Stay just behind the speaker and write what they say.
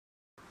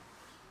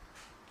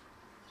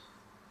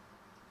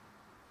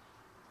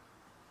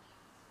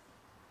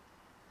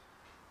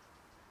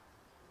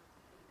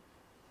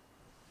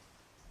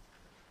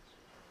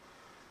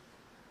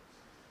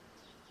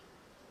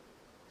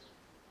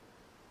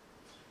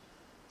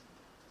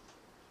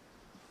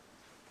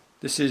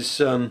This is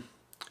a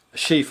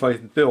sheath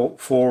I've built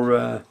for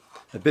a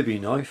Bibby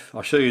knife.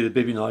 I'll show you the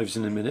Bibby knives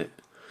in a minute.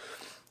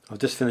 I've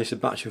just finished a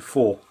batch of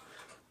 4.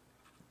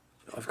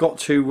 I've got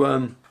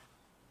to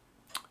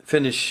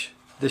finish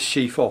this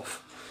sheath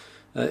off.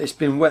 It's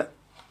been wet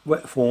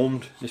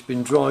formed, it's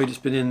been dried, it's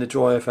been in the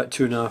dryer for about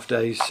 2.5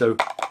 days, so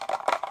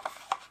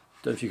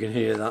don't know if you can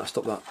hear that,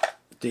 stop that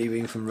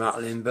D-ring from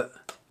rattling, but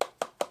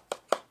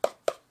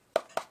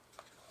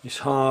it's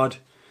hard,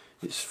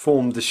 it's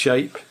formed the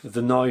shape of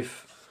the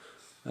knife,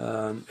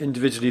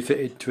 individually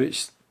fitted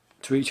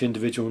to each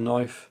individual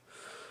knife,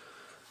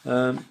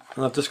 and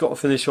I've just got to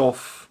finish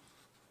off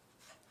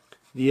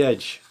the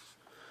edge.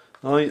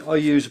 I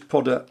use a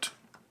product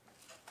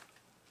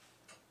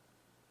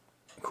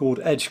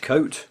called Edge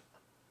Coat.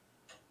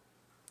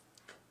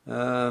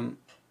 I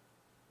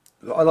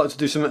like to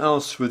do something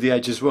else with the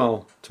edge as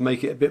well to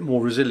make it a bit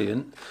more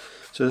resilient.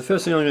 So the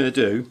first thing I'm going to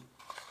do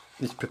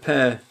is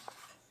prepare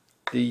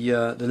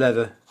the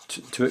leather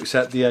to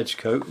accept the edge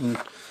coat, and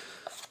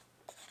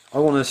I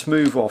want to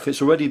smooth off.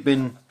 It's already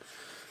been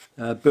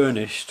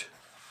burnished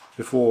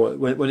before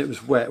when it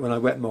was wet, when I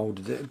wet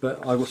moulded it,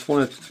 but I just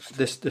want to,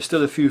 there's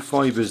still a few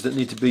fibres that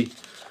need to be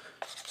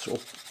sort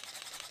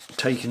of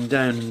taken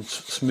down and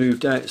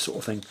smoothed out, sort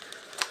of thing,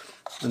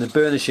 and the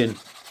burnishing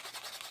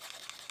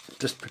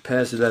just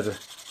prepares the leather.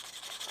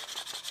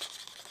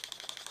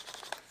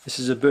 This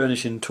is a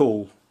burnishing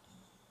tool,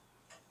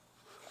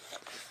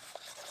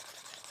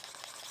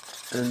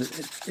 and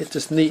it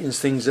just neatens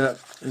things up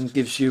and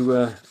gives you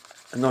a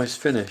nice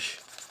finish.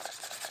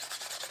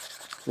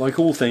 Like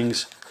all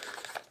things,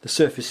 the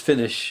surface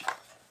finish,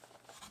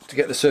 to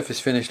get the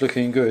surface finish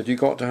looking good, you've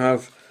got to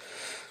have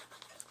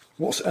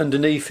what's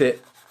underneath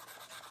it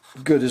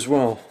good as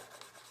well.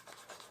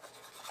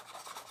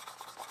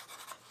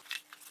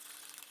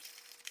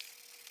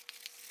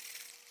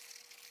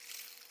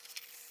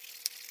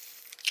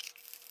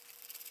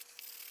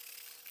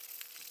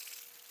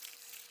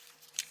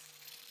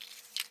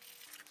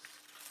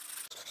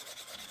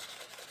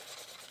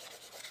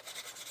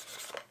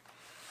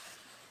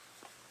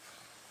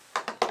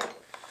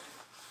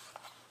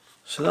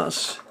 So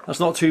that's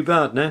not too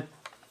bad now.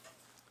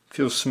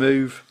 Feels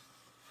smooth.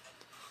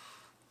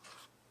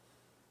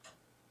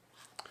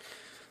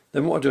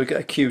 Then what I do, I get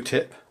a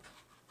Q-tip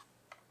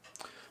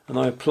and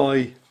I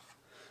apply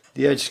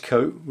the edge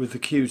coat with the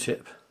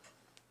Q-tip.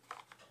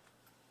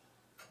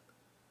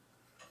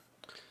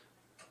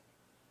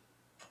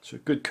 So a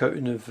good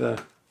coating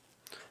of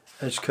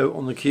edge coat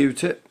on the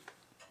Q-tip.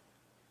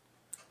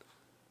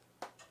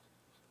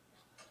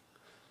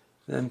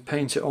 Then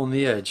paint it on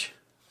the edge.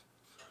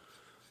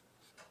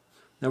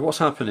 Now what's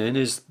happening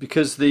is,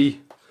 because the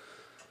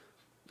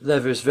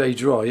leather is very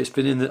dry, it's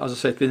been in the, as I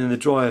said, been in the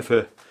dryer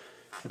for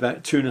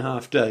about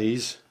 2.5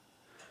 days.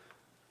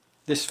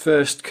 This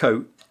first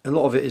coat, a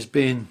lot of it is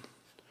being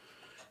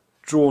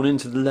drawn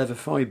into the leather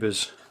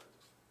fibres.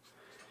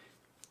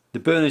 The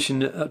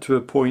burnishing up to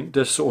a point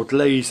does sort of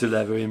glaze the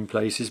leather in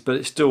places, but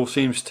it still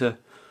seems to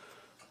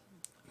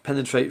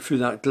penetrate through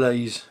that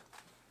glaze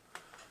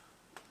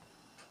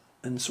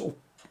and sort of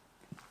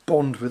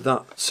bond with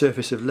that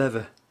surface of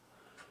leather.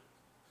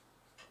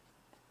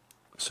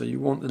 So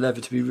you want the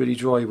leather to be really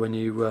dry when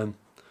you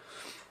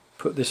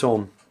put this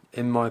on,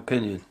 in my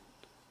opinion.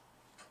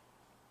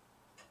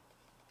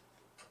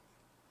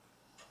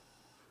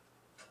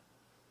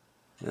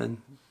 And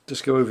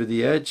just go over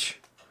the edge.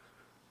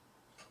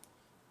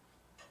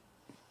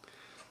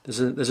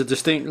 There's a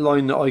distinct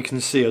line that I can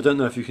see. I don't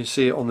know if you can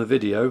see it on the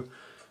video.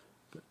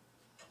 But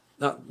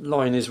that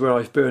line is where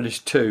I've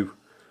burnished to,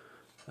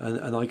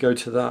 and I go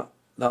to that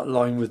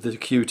line with the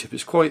Q-tip.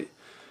 It's quite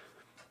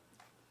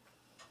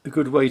a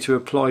good way to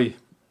apply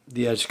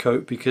the edge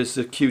coat, because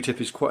the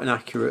Q-tip is quite an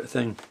accurate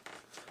thing.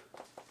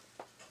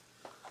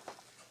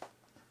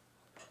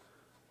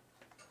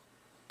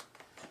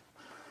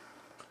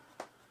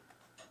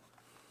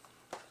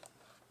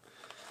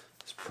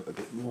 Let's put a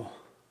bit more.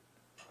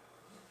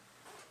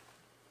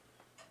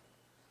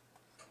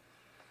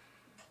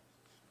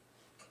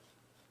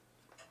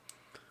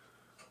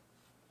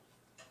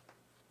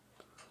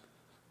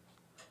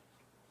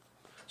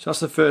 So that's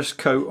the first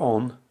coat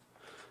on,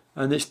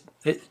 and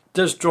it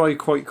does dry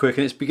quite quick,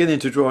 and it's beginning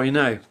to dry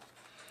now.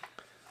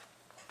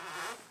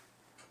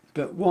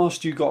 But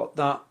whilst you got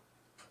that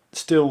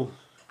still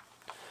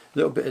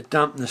little bit of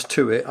dampness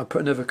to it, I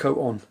put another coat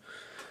on.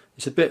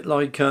 It's a bit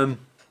like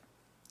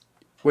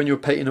when you're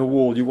painting a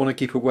wall, you want to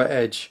keep a wet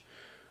edge.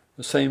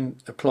 The same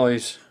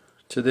applies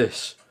to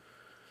this.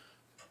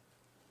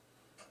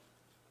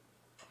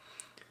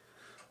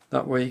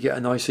 That way you get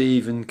a nice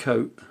even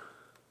coat.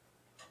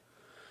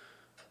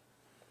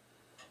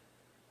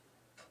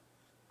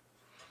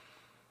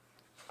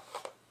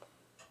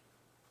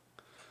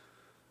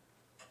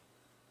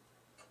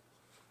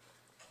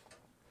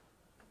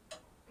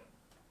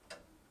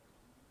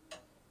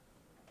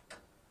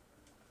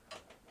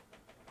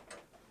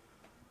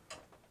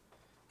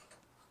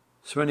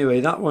 So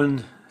anyway, that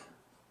one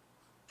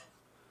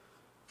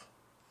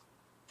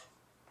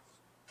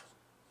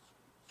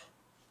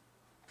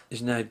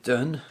is now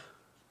done.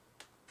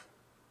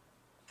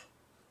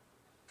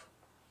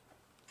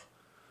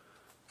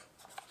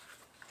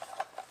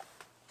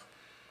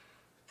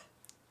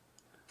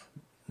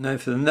 Now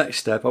for the next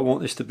step, I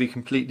want this to be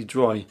completely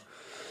dry.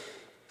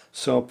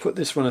 So I'll put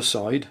this one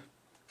aside.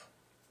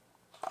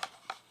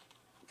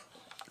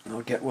 And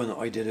I'll get one that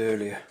I did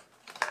earlier.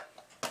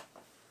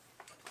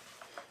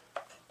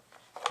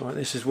 Right,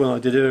 this is one I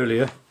did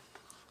earlier.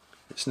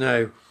 It's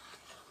now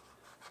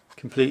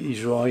completely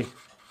dry.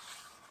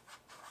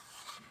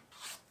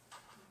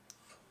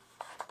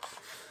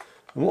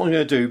 And what I'm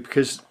going to do,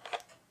 because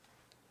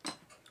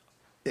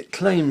it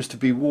claims to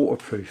be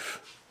waterproof,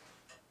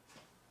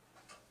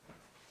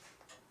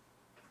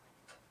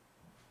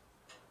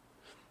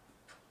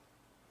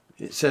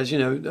 it says, you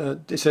know,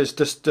 it says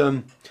just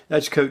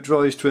edge coat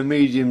dries to a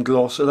medium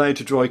gloss, allowed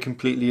to dry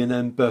completely, and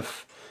then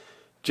buff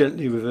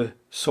gently with a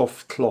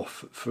soft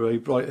cloth for a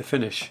brighter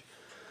finish.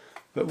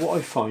 But what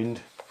I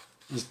find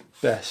is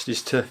best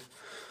is to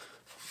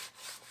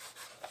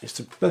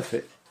buff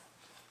it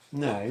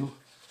now.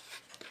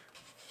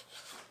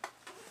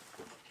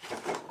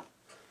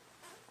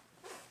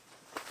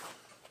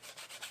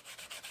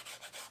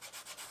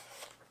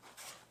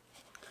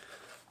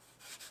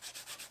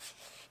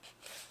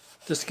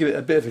 Just to give it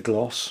a bit of a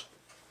gloss.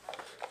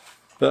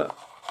 But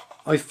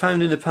I've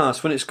found in the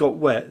past when it's got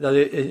wet that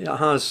it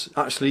has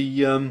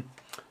actually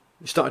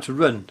started to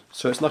run,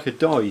 so it's like a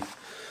dye.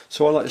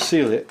 So I like to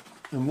seal it,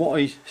 and what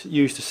I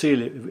use to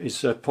seal it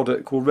is a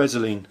product called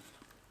resin.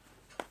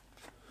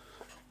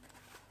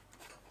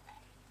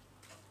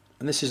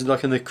 And this is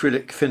like an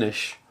acrylic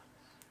finish,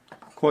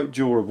 quite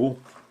durable.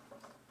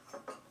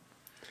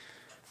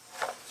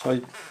 So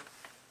I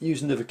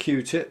use another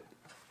Q-tip,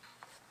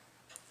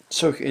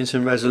 soak it in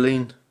some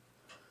resin,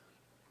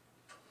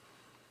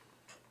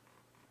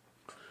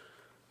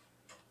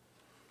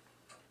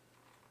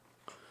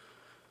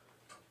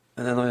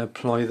 and then I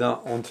apply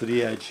that onto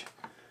the edge.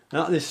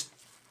 Now at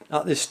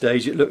this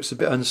stage it looks a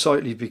bit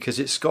unsightly because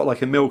it's got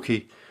like a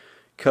milky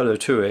colour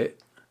to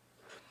it,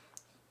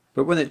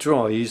 but when it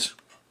dries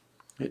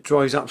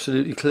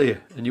absolutely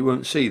clear and you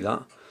won't see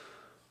that,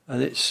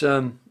 and it's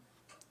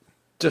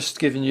just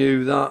giving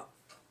you that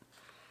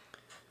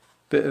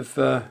bit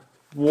of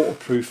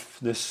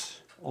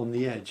waterproofness on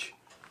the edge.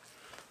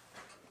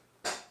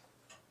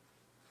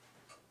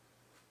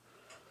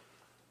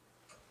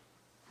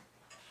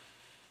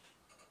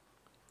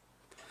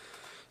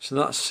 So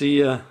that's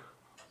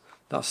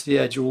the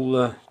edge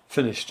all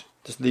finished.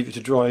 Just leave it to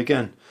dry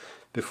again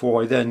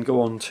before I then go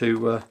on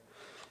to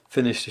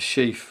finish the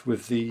sheath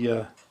with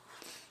the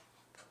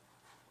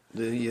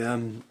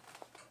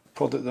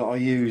product that I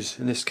use.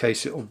 In this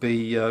case it will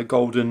be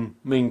golden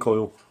mink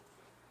oil.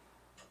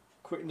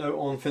 Quick note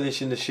on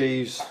finishing the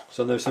sheaves,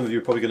 so I know some of you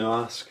are probably going to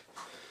ask.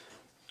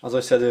 As I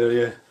said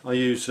earlier, I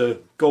use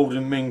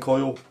golden mink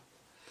oil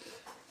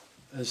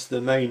as the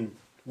main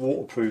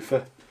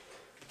waterproofer.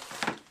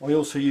 I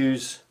also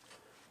use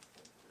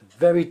a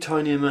very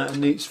tiny amount of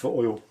neat's foot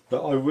oil,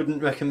 but I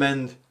wouldn't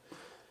recommend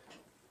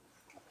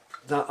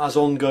that as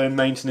ongoing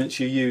maintenance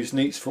you use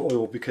neat's foot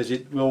oil, because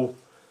it will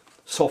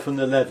soften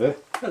the leather.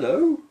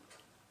 Hello!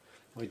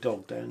 My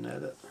dog down there,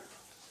 look.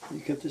 You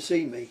come to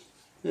see me,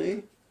 eh?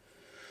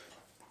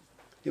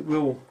 It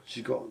will,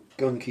 she's got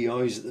gunky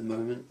eyes at the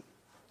moment.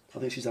 I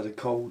think she's had a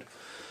cold.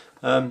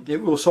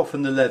 It will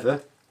soften the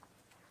leather,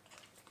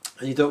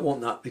 and you don't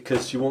want that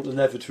because you want the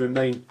leather to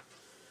remain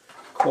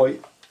quite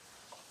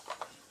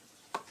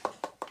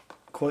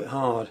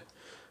hard.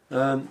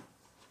 I've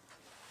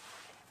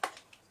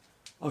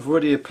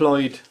already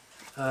applied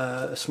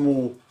a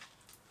small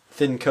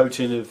thin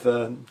coating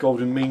of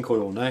golden mink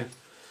oil now,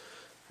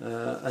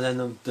 and then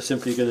I'm just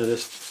simply going to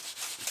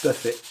just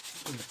buff it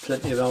with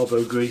plenty of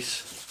elbow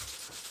grease.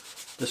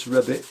 Just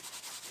rub it.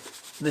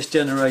 And this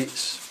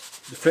generates,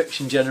 the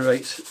friction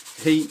generates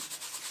heat,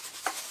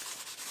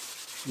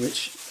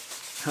 which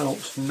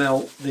helps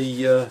melt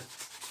the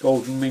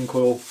golden mink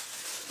oil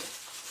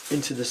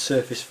into the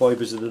surface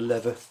fibres of the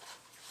leather,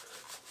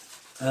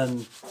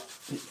 and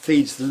it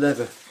feeds the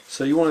leather.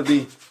 So you want to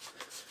be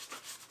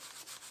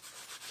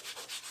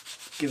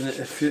giving it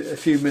a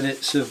few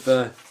minutes of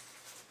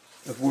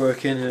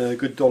working, a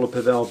good dollop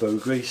of elbow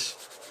grease.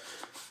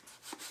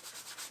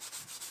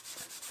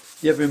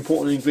 The other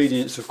important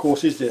ingredients, of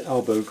course, is the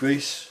elbow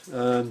grease.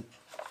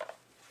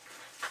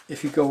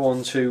 If you go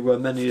on to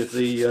many of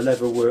the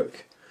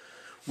leatherwork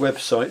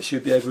websites,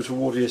 you'll be able to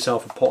order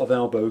yourself a pot of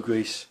elbow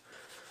grease.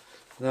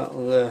 That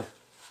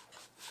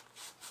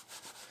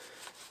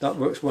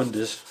works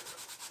wonders.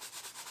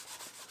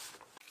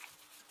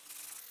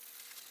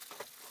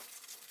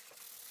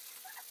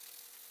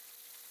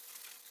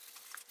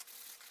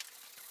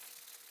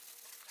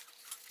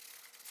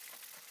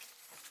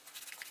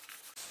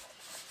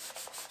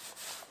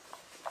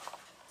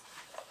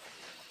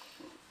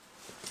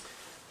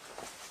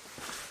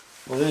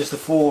 Well, there's the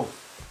 4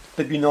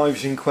 Bibby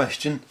knives in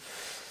question.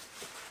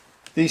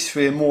 These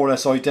 3 are more or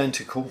less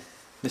identical.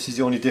 This is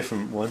the only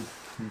different one.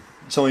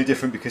 It's only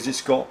different because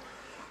it's got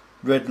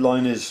red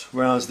liners,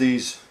 whereas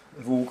these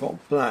have all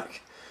got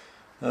black.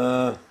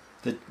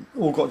 They've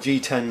all got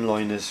G10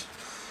 liners.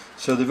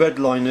 So the red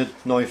linered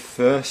knife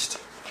first.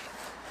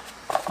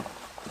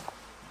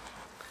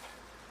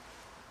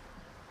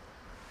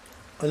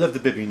 I love the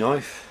Bibby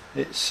knife.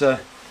 It's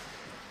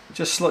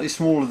just slightly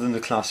smaller than the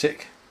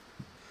Classic.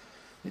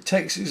 It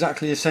takes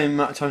exactly the same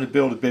amount of time to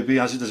build a Bibby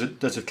as it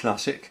does a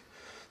Classic.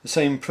 The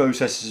same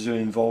processes are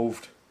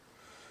involved.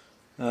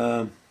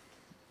 You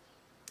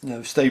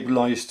know,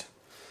 stabilised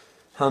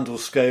handle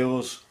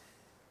scales.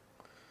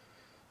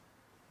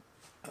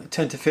 I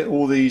tend to fit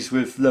all these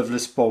with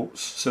leverless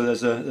bolts, so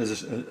there's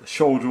a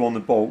shoulder on the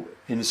bolt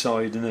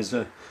inside, and there's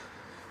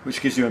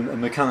which gives you a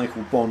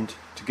mechanical bond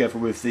together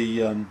with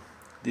the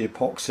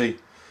epoxy,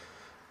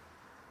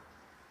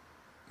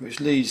 which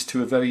leads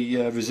to a very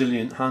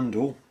resilient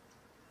handle.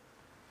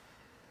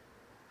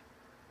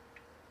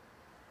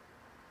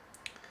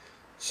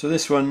 So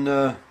this one,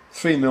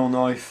 3mm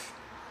knife,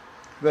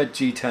 red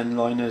G10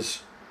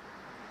 liners,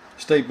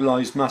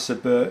 stabilised massa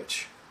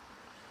birch,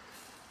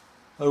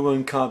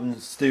 01 carbon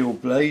steel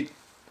blade,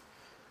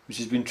 which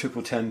has been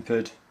triple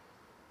tempered,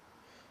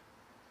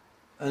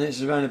 and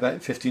it's around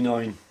about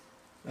 59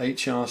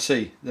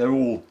 HRC. They're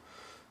all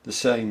the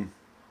same.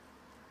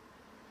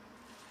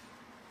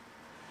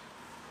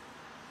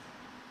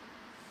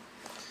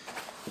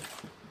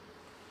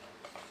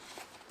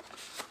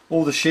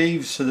 All the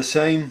sheaths are the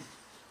same,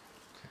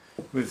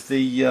 with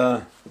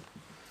the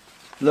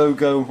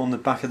logo on the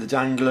back of the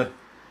dangler,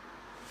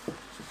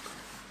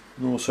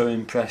 and also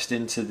impressed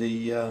into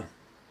the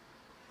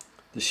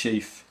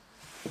sheath.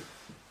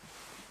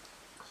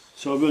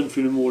 So I'll run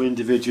through them all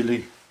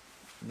individually,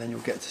 and then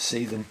you'll get to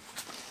see them.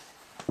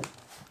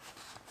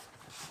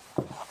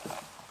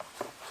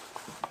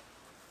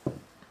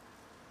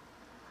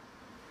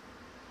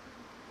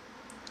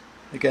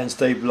 Again,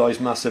 stabilised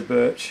massa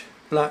birch,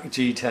 black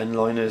G10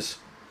 liners.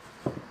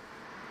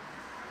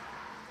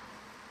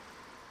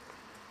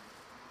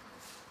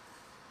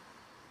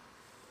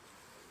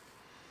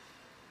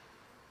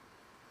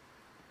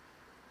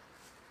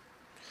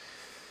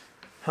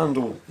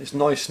 Handle is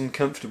nice and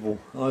comfortable.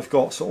 I've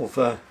got sort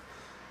of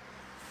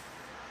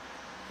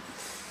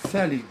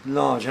fairly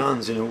large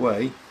hands in a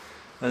way,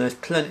 and there's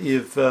plenty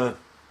of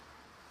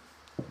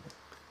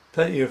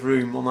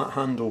room on that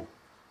handle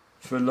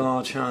for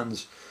large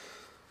hands.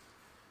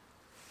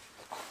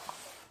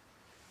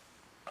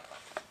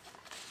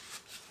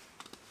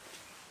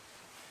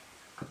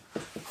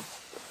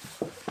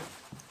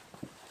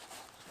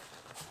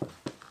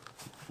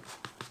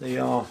 They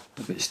are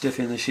a bit stiff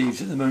in the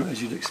sheaths at the moment,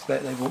 as you'd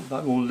expect.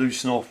 That will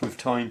loosen off with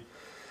time.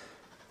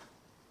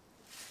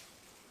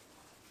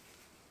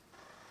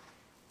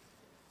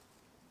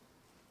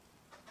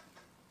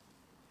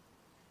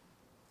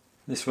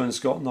 This one's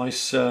got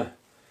nice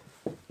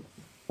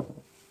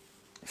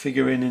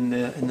figurine in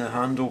the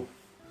handle.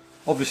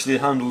 Obviously the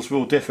handles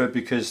will differ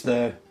because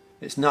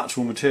it's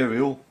natural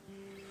material,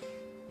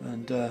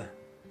 and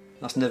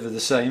that's never the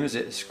same, is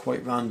it? It's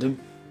quite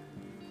random.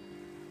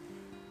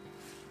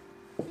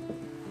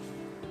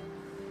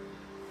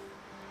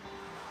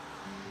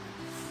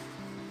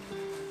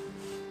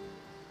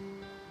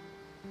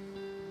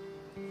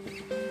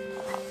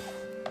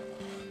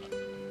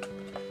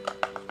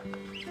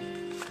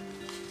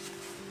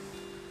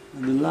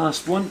 And the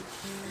last one